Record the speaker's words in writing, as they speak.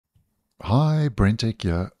Hi, BrenTech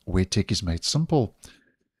here, where tech is made simple.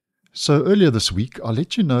 So earlier this week, I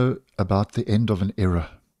let you know about the end of an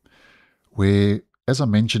era where, as I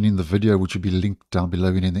mentioned in the video, which will be linked down below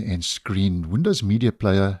and in the end screen, Windows Media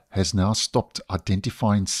Player has now stopped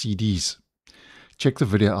identifying CDs. Check the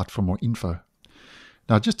video out for more info.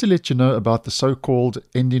 Now, just to let you know about the so-called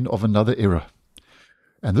ending of another era.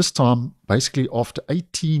 And this time, basically after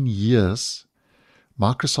 18 years,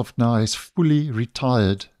 Microsoft now has fully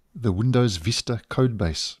retired the Windows Vista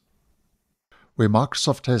codebase, where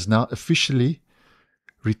Microsoft has now officially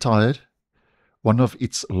retired one of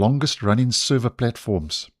its longest running server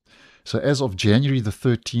platforms. So as of January the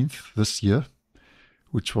 13th this year,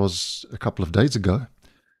 which was a couple of days ago,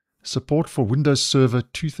 support for Windows Server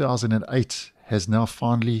 2008 has now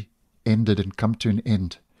finally ended and come to an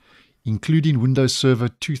end, including Windows Server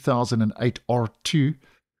 2008 R2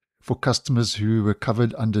 for customers who were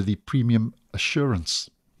covered under the Premium Assurance.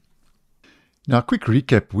 Now, a quick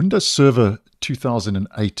recap. Windows Server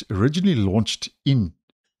 2008 originally launched in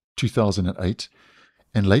 2008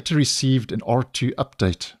 and later received an R2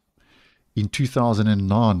 update in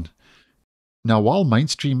 2009. Now, while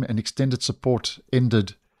mainstream and extended support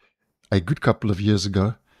ended a good couple of years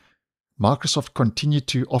ago, Microsoft continued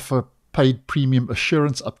to offer paid Premium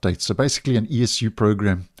Assurance updates, so basically an ESU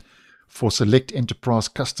program for select enterprise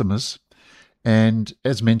customers. And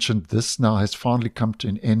as mentioned, this now has finally come to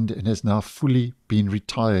an end and has now fully been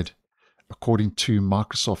retired, according to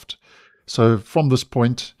Microsoft. So from this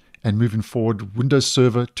point and moving forward, Windows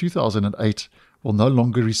Server 2008 will no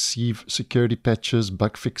longer receive security patches,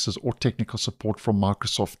 bug fixes, or technical support from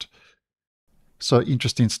Microsoft. So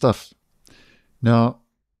interesting stuff. Now,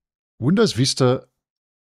 Windows Vista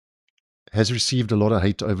has received a lot of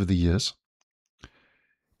hate over the years.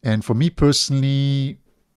 And for me personally,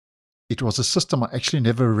 it was a system I actually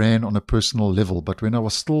never ran on a personal level, but when I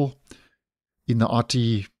was still in the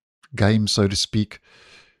IT game, so to speak,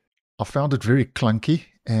 I found it very clunky,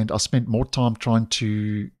 and I spent more time trying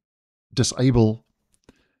to disable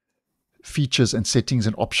features and settings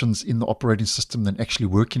and options in the operating system than actually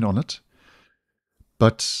working on it.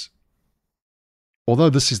 But although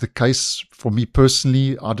this is the case for me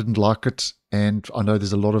personally, I didn't like it, and I know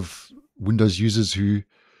there's a lot of Windows users who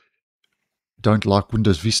don't like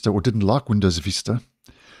Windows Vista or didn't like Windows Vista.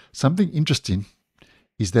 Something interesting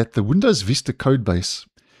is that the Windows Vista codebase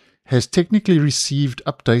has technically received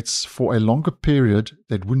updates for a longer period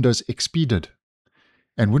than Windows XP did.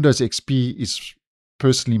 And Windows XP is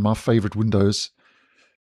personally my favorite Windows,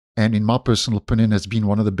 and in my personal opinion has been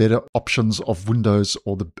one of the better options of Windows,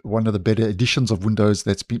 or one of the better editions of Windows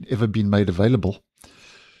that's ever been made available.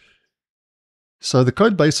 So the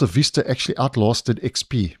codebase of Vista actually outlasted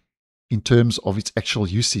XP in terms of its actual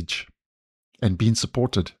usage and being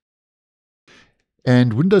supported.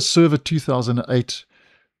 And Windows Server 2008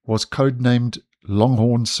 was codenamed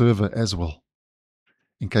Longhorn Server as well,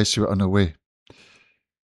 in case you were unaware.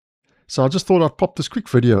 So I just thought I'd pop this quick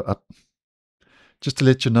video up just to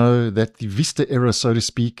let you know that the Vista era, so to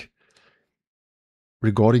speak,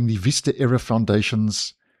 regarding the Vista era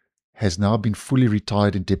foundations has now been fully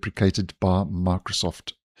retired and deprecated by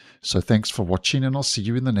Microsoft. So thanks for watching, and I'll see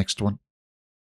you in the next one.